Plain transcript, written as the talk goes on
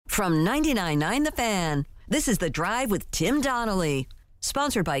From 99.9 The Fan, this is The Drive with Tim Donnelly.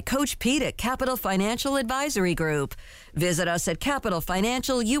 Sponsored by Coach Pete at Capital Financial Advisory Group. Visit us at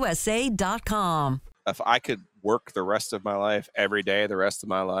capitalfinancialusa.com. If I could work the rest of my life, every day, the rest of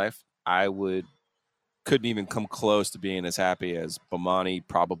my life, couldn't even come close to being as happy as Bomani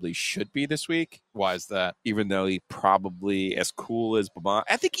probably should be this week. Why is that? Even though he probably as cool as Bomani.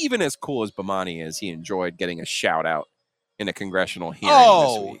 I think even as cool as Bomani is, he enjoyed getting a shout out in a congressional hearing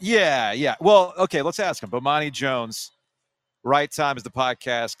this week. Yeah. Well, okay, let's ask him. Bomani Jones, Right Time is the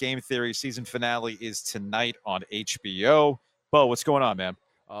podcast. Game Theory season finale is tonight on HBO. Bo, what's going on, man?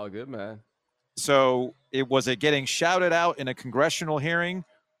 All good, man. So was it getting shouted out in a congressional hearing,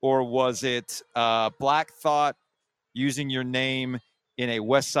 or was it Black Thought using your name in a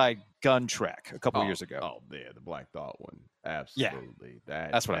West Side Gun track a couple years ago? Oh, yeah, the Black Thought one. Absolutely. Yeah,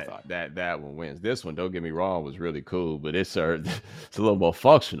 that's what I thought. That one wins. This one, don't get me wrong, was really cool, but it's a little more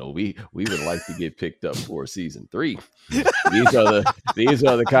functional. We would like to get picked up for season 3. These are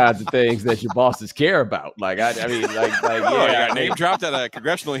the kinds of things that your bosses care about. Like you got name dropped at a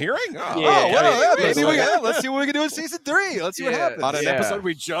congressional hearing. Let's see what we can do in season 3. Let's see what happens. On an episode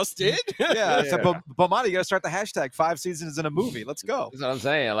we just did. So Bomani, you got to start the hashtag 5 seasons in a movie. Let's go. That's what I'm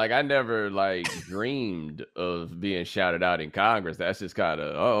saying. Like, I never dreamed of being shouted out in Congress. That's just kind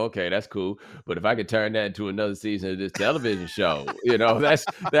of, okay, that's cool. But if I could turn that into another season of this television show, that's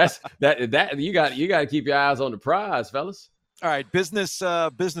you got to keep your eyes on the prize, fellas. All right, business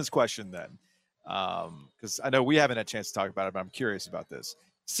question then, because I know we haven't had a chance to talk about it, but I'm curious about this.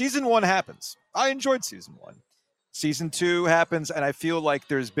 Season 1 happens. I enjoyed season 1. Season 2 happens, and I feel like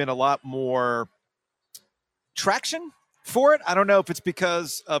there's been a lot more traction for it. I don't know if it's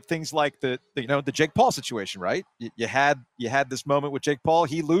because of things like the Jake Paul situation, right? You had this moment with Jake Paul.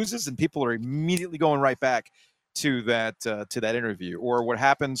 He loses, and people are immediately going right back to that interview, or what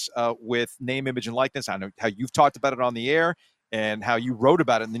happens with name, image, and likeness. I know how you've talked about it on the air and how you wrote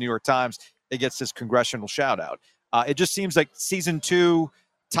about it in the New York Times. It gets this congressional shout out. It just seems like season 2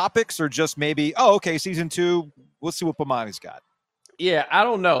 topics are just maybe, season 2, we'll see what Bomani's got. Yeah, I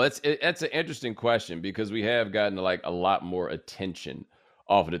don't know. It's an interesting question because we have gotten a lot more attention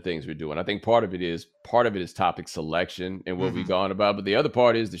off of the things we're doing. I think part of it is topic selection and what we've gone about, but the other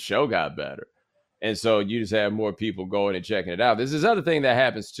part is the show got better. And so you just have more people going and checking it out. There's this other thing that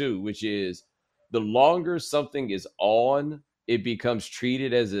happens too, which is the longer something is on, it becomes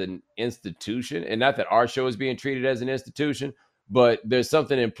treated as an institution. And not that our show is being treated as an institution, but there's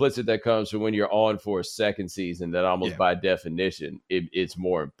something implicit that comes from when you're on for a second season that almost by definition, it's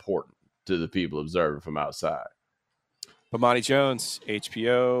more important to the people observing from outside. Bomani Jones,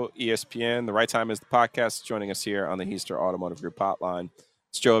 HBO, ESPN. The Right Time is the podcast. Joining us here on the Heister Automotive Group hotline.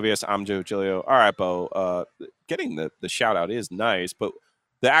 It's Joe Avias. I'm Joe Giglio. All right, Bo. Getting the shout out is nice, but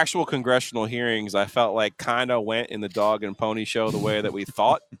the actual congressional hearings, I felt like kind of went in the dog and pony show the way that we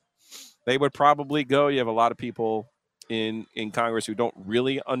thought they would probably go. You have a lot of people in Congress who don't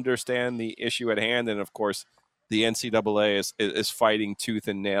really understand the issue at hand. And of course, the NCAA is fighting tooth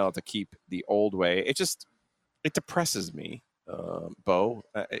and nail to keep the old way. It depresses me, Bo.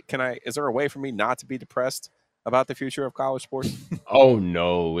 Is there a way for me not to be depressed about the future of college sports? Oh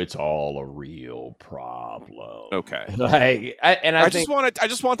no, it's all a real problem. Okay. I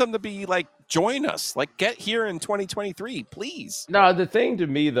just want them to be join us, get here in 2023, please. No, the thing to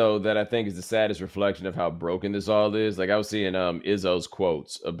me though that I think is the saddest reflection of how broken this all is, I was seeing Izzo's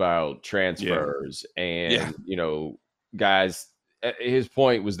quotes about transfers and guys. His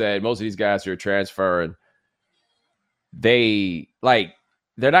point was that most of these guys who are transferring,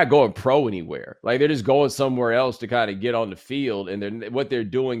 they're not going pro anywhere. They're just going somewhere else to kind of get on the field, and what they're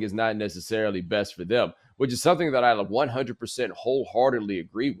doing is not necessarily best for them, which is something that I 100% wholeheartedly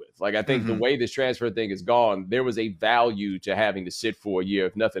agree with. I think the way this transfer thing has gone, there was a value to having to sit for a year.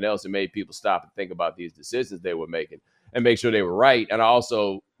 If nothing else, it made people stop and think about these decisions they were making and make sure they were right. And I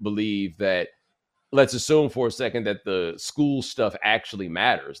also believe that, let's assume for a second that the school stuff actually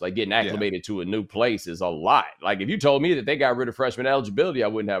matters. Getting acclimated to a new place is a lot. If you told me that they got rid of freshman eligibility, I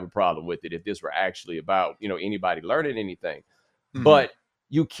wouldn't have a problem with it if this were actually about, anybody learning anything. But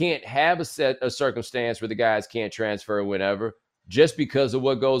you can't have a circumstance where the guys can't transfer whenever just because of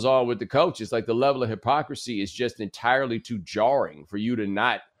what goes on with the coaches. The level of hypocrisy is just entirely too jarring for you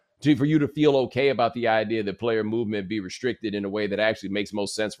to feel okay about the idea that player movement be restricted in a way that actually makes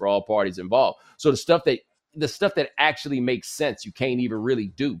most sense for all parties involved. So the stuff that actually makes sense, you can't even really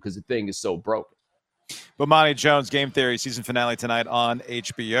do because the thing is so broken. Bomani Jones, Game Theory, season finale tonight on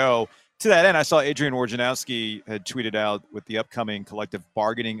HBO. To that end, I saw Adrian Wojnarowski had tweeted out with the upcoming collective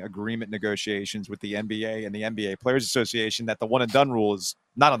bargaining agreement negotiations with the NBA and the NBA Players Association that the one and done rule is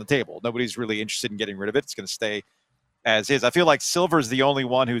not on the table. Nobody's really interested in getting rid of it. It's going to stay as is. I feel like Silver's the only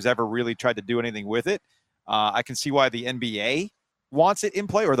one who's ever really tried to do anything with it. I can see why the NBA wants it in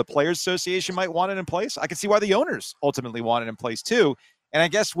play, or the Players Association might want it in place. I can see why the owners ultimately want it in place too. And I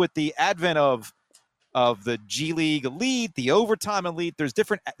guess with the advent of the G League elite, the overtime elite, there's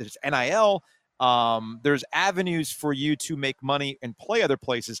NIL, there's avenues for you to make money and play other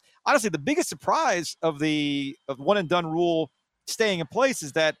places. Honestly, the biggest surprise of one and done rule staying in place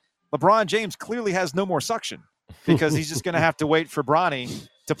is that LeBron James clearly has no more suction, because he's just going to have to wait for Bronny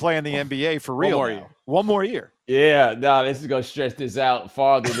to play in the NBA for real. One more year. Yeah, no, this is going to stretch this out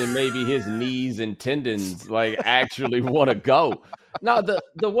farther than maybe his knees and tendons actually want to go. No,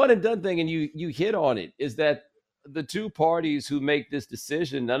 the one and done thing, and you hit on it, is that the two parties who make this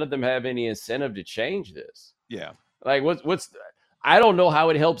decision, none of them have any incentive to change this. Yeah. I don't know how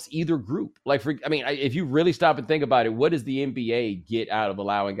it helps either group. If you really stop and think about it, what does the NBA get out of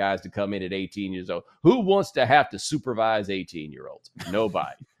allowing guys to come in at 18 years old? Who wants to have to supervise 18-year-olds?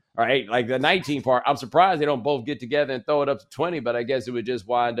 Nobody. All right. Like the 19 part, I'm surprised they don't both get together and throw it up to 20, but I guess it would just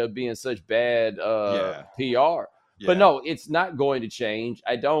wind up being such bad PR. Yeah. But no, it's not going to change.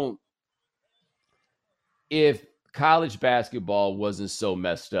 If college basketball wasn't so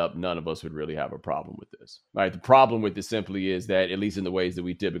messed up, none of us would really have a problem with this. Right? The problem with this simply is that, at least in the ways that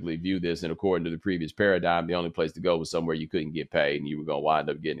we typically view this, and according to the previous paradigm, the only place to go was somewhere you couldn't get paid and you were going to wind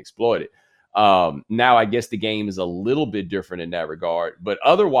up getting exploited. Now, I guess the game is a little bit different in that regard, but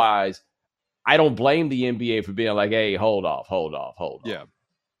otherwise, I don't blame the NBA for being like, hey, hold off. Yeah.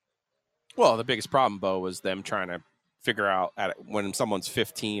 Well, the biggest problem, Bo, was them trying to figure out when someone's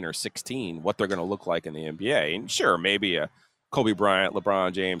 15 or 16 what they're going to look like in the NBA. And sure, maybe a Kobe Bryant,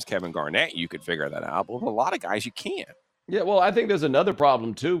 LeBron James, Kevin Garnett, you could figure that out. But with a lot of guys, you can't. Yeah, well, I think there's another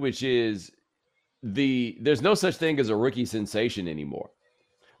problem too, which is there's no such thing as a rookie sensation anymore.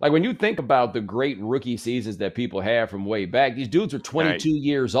 Like when you think about the great rookie seasons that people have from way back, these dudes are 22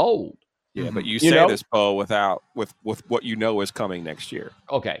 years old. Yeah, but you say this, Bo, with what you know is coming next year.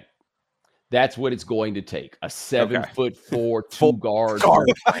 Okay. That's what it's going to take. A 7'4" two guard.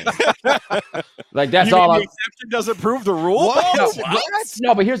 Like that's all. The exception doesn't prove the rule. What?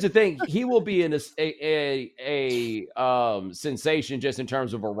 No, but here's the thing: he will be in a sensation just in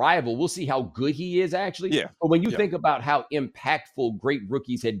terms of arrival. We'll see how good he is actually. Yeah. But when you think about how impactful great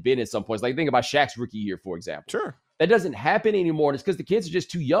rookies had been at some points, like think about Shaq's rookie year, for example. Sure. That doesn't happen anymore. And it's because the kids are just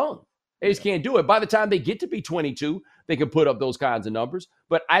too young. They just can't do it. By the time they get to be 22, they can put up those kinds of numbers.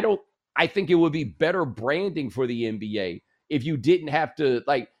 But I think it would be better branding for the NBA if you didn't have to,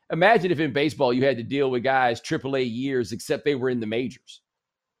 imagine if in baseball you had to deal with guys AAA years, except they were in the majors.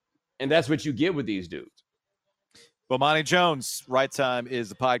 And that's what you get with these dudes. Bomani Jones, Right Time is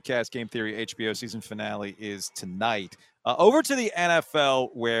the podcast. Game Theory HBO season finale is tonight. Over to the NFL,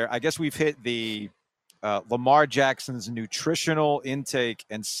 where I guess we've hit the Lamar Jackson's nutritional intake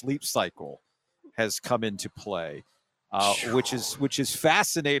and sleep cycle has come into play, which is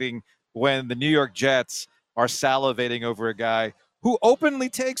fascinating when the New York Jets are salivating over a guy who openly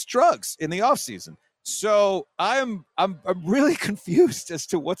takes drugs in the offseason. So I'm really confused as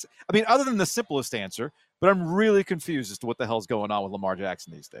to other than the simplest answer, but I'm really confused as to what the hell's going on with Lamar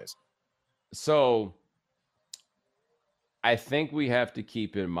Jackson these days. So I think we have to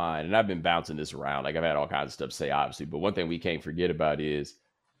keep in mind, and I've been bouncing this around, I've had all kinds of stuff to say, obviously, but one thing we can't forget about is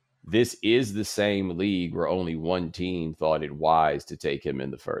this is the same league where only one team thought it wise to take him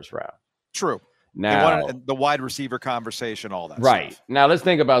in the first round. True. Now, the wide receiver conversation, all that right. stuff. Now, let's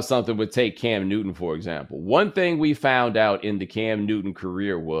think about something with take Cam Newton, for example. One thing we found out in the Cam Newton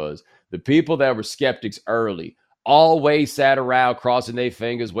career was the people that were skeptics early always sat around crossing their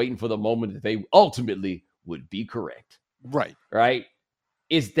fingers, waiting for the moment that they ultimately would be correct. Right. Right.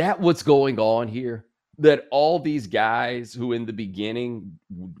 Is that what's going on here? That all these guys who in the beginning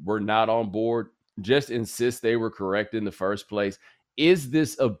were not on board just insist they were correct in the first place? Is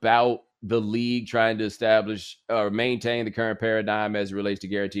this about the league trying to establish or maintain the current paradigm as it relates to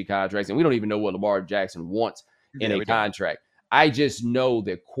guaranteed contracts? And we don't even know what Lamar Jackson wants in a contract. I just know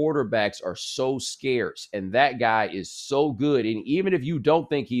that quarterbacks are so scarce and that guy is so good. And even if you don't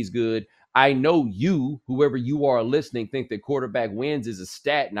think he's good, I know you, whoever you are listening, think that quarterback wins is a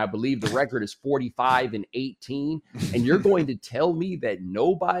stat. And I believe the record is 45-18. And you're going to tell me that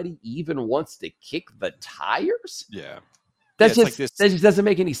nobody even wants to kick the tires? Yeah. That just doesn't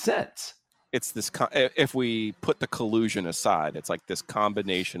make any sense. It's this, if we put the collusion aside, it's like this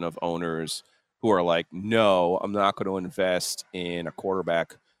combination of owners who are like, no, I'm not going to invest in a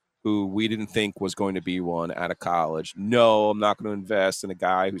quarterback who we didn't think was going to be one out of college. No, I'm not going to invest in a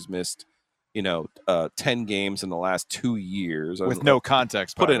guy who's missed, 10 games in the last 2 years. With no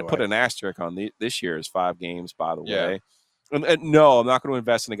context, Put an asterisk on this year's 5 games, by the way. And no, I'm not going to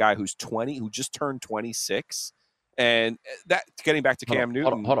invest in a guy who's 20, who just turned 26. And that, getting back to Cam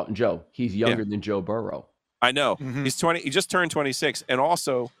Newton. Hold on, Joe. He's younger than Joe Burrow. I know. Mm-hmm. He's 20. He just turned 26. And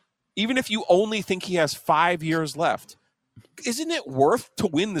also, even if you only think he has 5 years left, isn't it worth to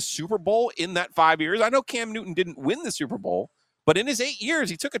win the Super Bowl in that 5 years? I know Cam Newton didn't win the Super Bowl, but in his 8 years,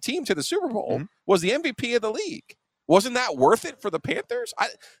 he took a team to the Super Bowl, was the MVP of the league. Wasn't that worth it for the Panthers?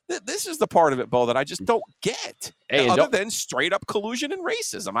 This is the part of it, Bo, that I just don't get. Other than straight up collusion and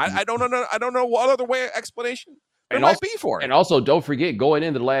racism. I don't know. I don't know what other explanation there might be for it. And also, don't forget, going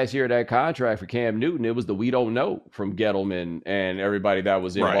into the last year of that contract for Cam Newton, it was the we don't know from Gettleman and everybody that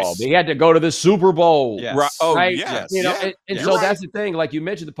was involved. Right. They had to go to the Super Bowl. Yes. Right. Oh, right? yes. So that's the thing. Like you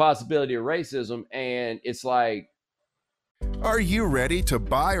mentioned, the possibility of racism, and it's like, are you ready to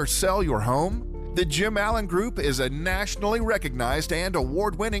buy or sell your home? The Jim Allen Group is a nationally recognized and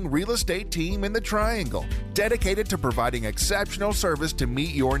award-winning real estate team in the Triangle, dedicated to providing exceptional service to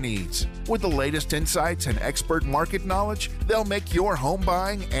meet your needs. With the latest insights and expert market knowledge, they'll make your home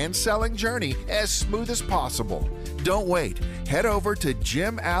buying and selling journey as smooth as possible. Don't wait. Head over to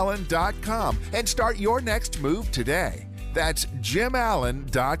jimallen.com and start your next move today. That's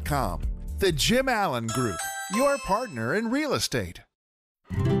jimallen.com. The Jim Allen Group, your partner in real estate.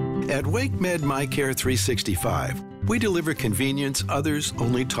 At WakeMed MyCare 365, we deliver convenience others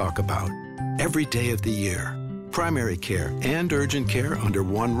only talk about. Every day of the year. Primary care and urgent care under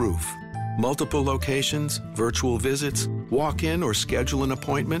one roof. Multiple locations, virtual visits, walk-in or schedule an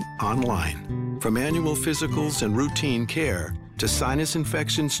appointment online. From annual physicals and routine care to sinus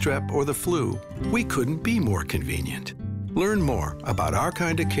infection, strep, or the flu, we couldn't be more convenient. Learn more about our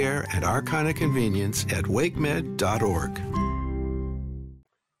kind of care and our kind of convenience at wakemed.org.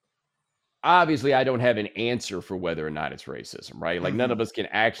 Obviously, I don't have an answer for whether or not it's racism, right? Like none of us can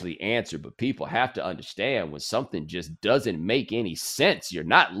actually answer, but people have to understand when something just doesn't make any sense. You're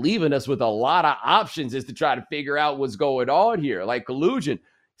not leaving us with a lot of options as to try to figure out what's going on here. Like collusion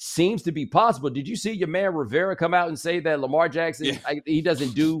seems to be possible. Did you see your man Rivera come out and say that Lamar Jackson, he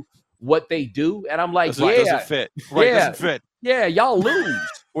doesn't do what they do? And I'm like, doesn't fit. Right, doesn't fit. Yeah, y'all lose.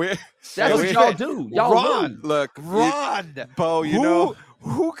 That's what y'all do. Y'all lose. Look, Ron, Bo, you know.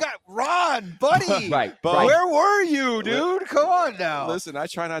 Who got Ron, buddy? Right. Where were you, dude? Come on now. Listen, I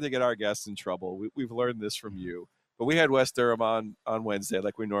try not to get our guests in trouble. We've learned this from you. But we had Wes Durham on Wednesday,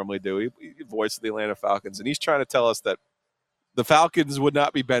 like we normally do. He voiced the Atlanta Falcons, and he's trying to tell us that the Falcons would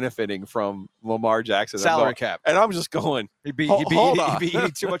not be benefiting from Lamar Jackson's salary cap. And I'm just going, he'd be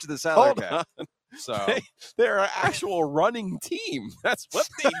eating too much of the salary cap. So they're an actual running team. That's what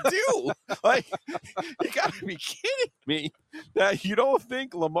they do. Like, you got to be kidding me that you don't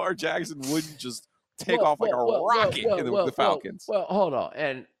think Lamar Jackson wouldn't just take off like a rocket in the Falcons. Well, hold on.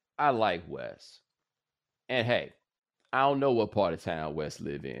 And I like Wes. And hey, I don't know what part of town Wes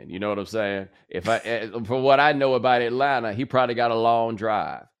live in. You know what I'm saying? From what I know about Atlanta, he probably got a long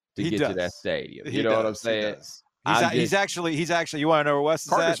drive to get to that stadium. You know what I'm saying? He's actually. You want to know where Wes is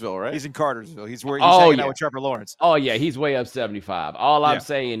Cartersville, at? Right? He's in Cartersville. He's hanging out with Trevor Lawrence. Oh yeah, he's way up 75. All I'm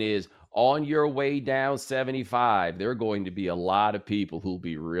saying is, on your way down 75, there are going to be a lot of people who'll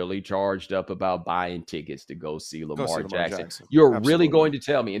be really charged up about buying tickets to go see Lamar Jackson. You're really going to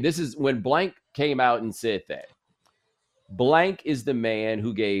tell me, and this is when Blank came out and said that. Blank is the man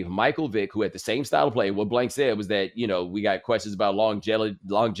who gave Michael Vick, who had the same style of play. What Blank said was that, we got questions about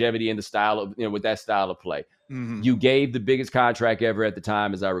longevity in the style of, with that style of play. Mm-hmm. You gave the biggest contract ever at the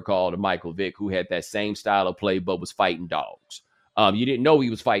time, as I recall, to Michael Vick, who had that same style of play, but was fighting dogs. You didn't know he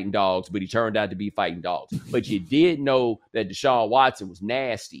was fighting dogs, but he turned out to be fighting dogs. But you did know that Deshaun Watson was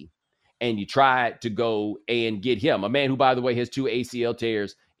nasty, and you tried to go and get him, a man who, by the way, has 2 ACL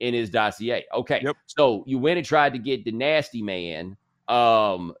tears in his dossier. Okay, So you went and tried to get the nasty man,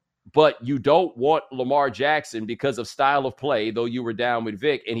 but you don't want Lamar Jackson because of style of play, though you were down with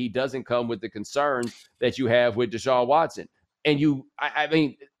Vic, and he doesn't come with the concerns that you have with Deshaun Watson. And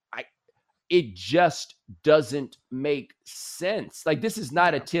it just doesn't make sense. Like, this is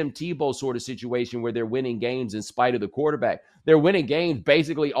not a Tim Tebow sort of situation where they're winning games in spite of the quarterback. They're winning games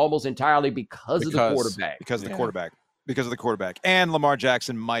basically almost entirely because of the quarterback. Because of the quarterback. Because of the quarterback. And Lamar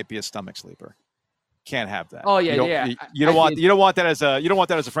Jackson might be a stomach sleeper. Can't have that. Oh yeah, you don't want that as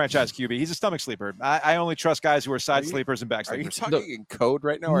a franchise QB. He's a stomach sleeper. I only trust guys who are side sleepers and back sleepers. Are you talking in code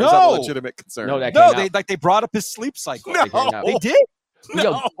right now, or is that a legitimate concern? No, they brought up his sleep cycle. No, they did.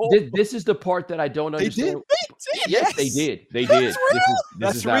 No. This is the part that I don't understand. They Yes, they did. They did.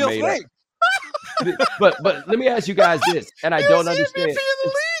 This is not real made thing. up. But let me ask you guys this, and I don't understand. MVP in the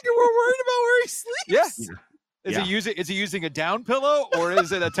league, and we're worried about where he sleeps. Yes. Is he using a down pillow or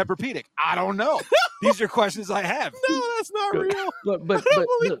is it a Tempur-Pedic? I don't know. These are questions I have. No, that's not real. But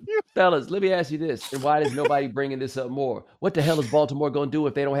look, fellas, let me ask you this, and why is nobody bringing this up more? What the hell is Baltimore going to do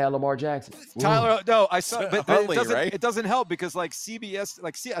if they don't have Lamar Jackson? Tyler, no, I saw, but Huntley, it doesn't help because like CBS,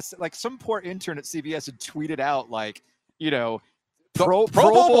 like some poor intern at CBS had tweeted out like, Pro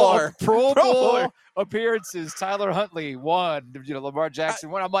Bowl appearances. Tyler Huntley won. Lamar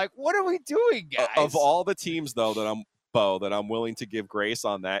Jackson won. I'm like, what are we doing, guys? Of all the teams, though, that I'm willing to give grace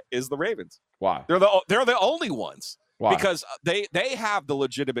on that is the Ravens. Why? They're the only ones. Why? Because they have the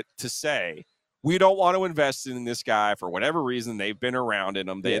legitimate to say we don't want to invest in this guy for whatever reason. They've been around in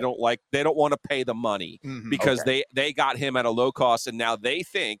him. They don't want to pay the money because they got him at a low cost, and now they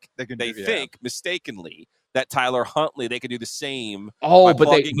think mistakenly that Tyler Huntley, they could do the same. Oh, but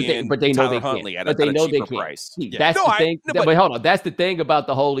they know Tyler they Huntley can't. at But they a know cheaper they can't. price. That's the thing. But hold on. That's the thing about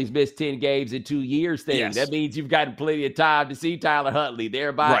the whole he's missed 10 games in 2 years thing. Yes. That means you've gotten plenty of time to see Tyler Huntley.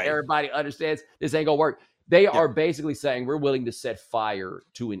 Everybody understands this ain't gonna work. They are basically saying we're willing to set fire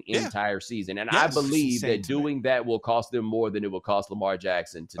to an entire season. And I believe that doing that will cost them more than it will cost Lamar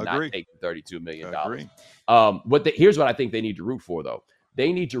Jackson to not take the $32 million. Here's what I think they need to root for, though.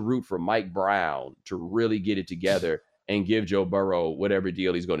 They need to root for Mike Brown to really get it together and give Joe Burrow whatever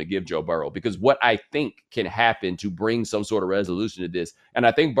deal he's going to give Joe Burrow. Because what I think can happen to bring some sort of resolution to this, and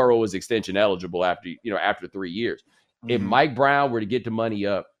I think Burrow is extension eligible after 3 years. If Mike Brown were to get the money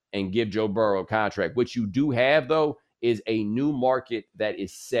up and give Joe Burrow a contract, what you do have, though, is a new market that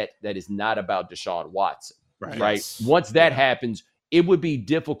is set that is not about Deshaun Watson. Right? Yes. Once that happens, it would be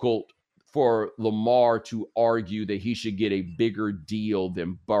difficult for Lamar to argue that he should get a bigger deal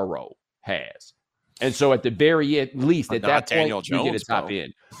than Burrow has. And so at the very least, at that point, you get a top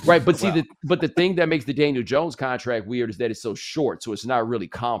end. Right. But the thing that makes the Daniel Jones contract weird is that it's so short. So it's not really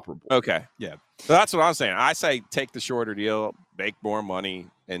comparable. Okay. Yeah. So that's what I'm saying. I say take the shorter deal, make more money.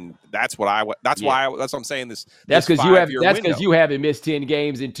 And that's what I'm saying. That's because you haven't missed 10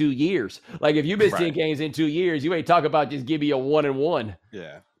 games in 2 years. Like if you miss 10 games in 2 years, you ain't talking about just give me a 1-1.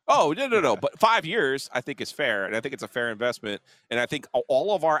 Yeah. Oh, no. But 5 years, I think, is fair. And I think it's a fair investment. And I think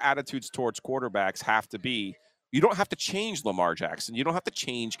all of our attitudes towards quarterbacks have to be, you don't have to change Lamar Jackson. You don't have to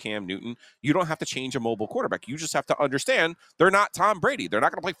change Cam Newton. You don't have to change a mobile quarterback. You just have to understand they're not Tom Brady. They're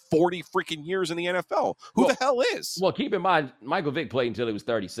not going to play 40 freaking years in the NFL. Who the hell is? Well, keep in mind, Michael Vick played until he was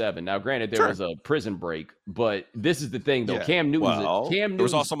 37. Now, granted, there was a prison break, but this is the thing, though. Cam Newton. There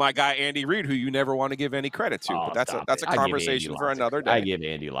was also my guy, Andy Reid, who you never want to give any credit to. But that's a conversation for another day. I give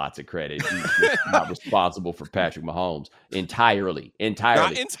Andy lots of credit. He's not responsible for Patrick Mahomes entirely.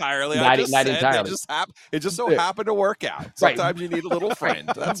 Not entirely. Not entirely. It just so happened to work out. Sometimes you need a little friend.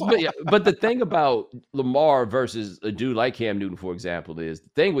 That's all. But the thing about Lamar versus a dude like Cam Newton, for example, is the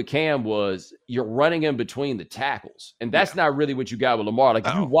thing with Cam was you're running him between the tackles. And that's not really what you got with Lamar. Like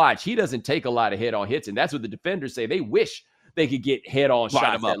if you watch, he doesn't take a lot of head-on hits. And that's what the defenders say. They wish they could get head-on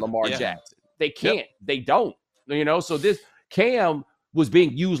shots at Lamar Jackson. They can't. They don't. So this Cam was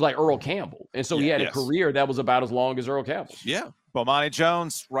being used like Earl Campbell. And so he had a career that was about as long as Earl Campbell's. Yeah. Bomani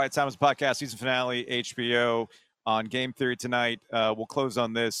Jones, Right Time is podcast, season finale, HBO. On Game Theory tonight, we'll close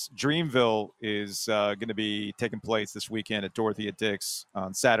on this. Dreamville is going to be taking place this weekend at Dorothy at Dick's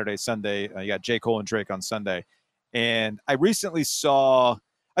on Saturday, Sunday. You got J. Cole and Drake on Sunday. And I recently saw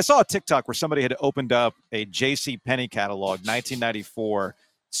a TikTok where somebody had opened up a J.C. Penney catalog, 1994,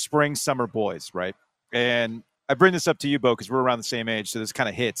 Spring Summer Boys, right? And I bring this up to you, Bo, because we're around the same age, so this kind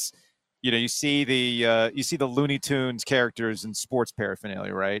of hits. You see the Looney Tunes characters and sports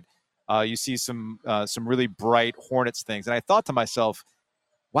paraphernalia, right? You see some really bright Hornets things. And I thought to myself,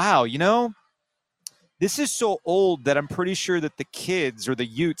 wow, this is so old that I'm pretty sure that the kids or the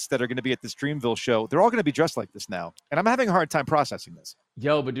youths that are going to be at this Dreamville show, they're all going to be dressed like this now. And I'm having a hard time processing this.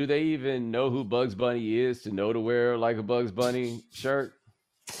 Yo, but do they even know who Bugs Bunny is to know to wear like a Bugs Bunny shirt?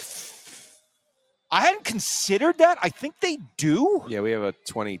 I hadn't considered that. I think they do. Yeah, we have a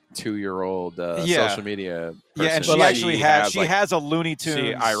 22-year-old social media person. Yeah, and she actually has a Looney Tunes.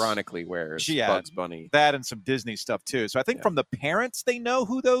 She ironically wears Bugs Bunny. That and some Disney stuff, too. So I think from the parents, they know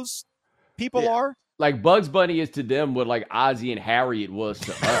who those people are. Like Bugs Bunny is to them what like Ozzy and Harriet was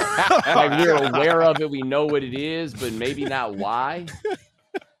to us. Like we're aware of it. We know what it is, but maybe not why.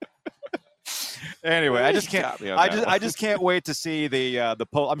 Anyway, I just can't. I just can't wait to see the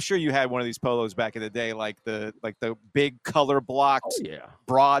polo. I'm sure you had one of these polos back in the day, like the big color blocked,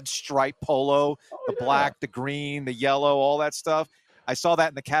 broad stripe polo, the black, the green, the yellow, all that stuff. I saw that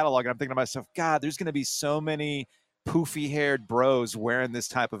in the catalog, and I'm thinking to myself, God, there's going to be so many poofy-haired bros wearing this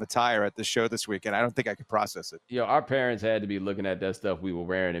type of attire at the show this weekend. I don't think I could process it. Our parents had to be looking at that stuff we were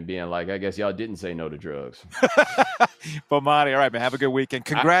wearing and being like, I guess y'all didn't say no to drugs. Bomani, all right, man, have a good weekend.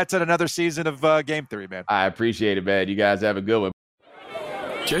 Congrats on another season of Game 3, man. I appreciate it, man. You guys have a good one.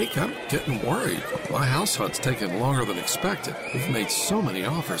 Jake, I'm getting worried. My house hunt's taking longer than expected. We've made so many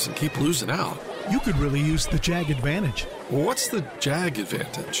offers and keep losing out. You could really use the JAG Advantage. Well, what's the JAG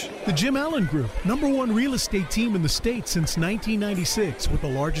Advantage? The Jim Allen Group, #1 real estate team in the state since 1996, with the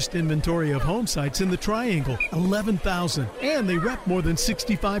largest inventory of home sites in the Triangle, 11,000. And they rep more than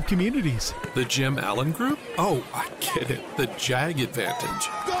 65 communities. The Jim Allen Group? Oh, I get it. The JAG Advantage.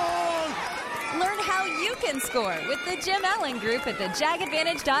 Learn how you can score with the Jim Allen Group at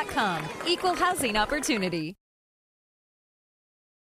thejagadvantage.com. Equal housing opportunity.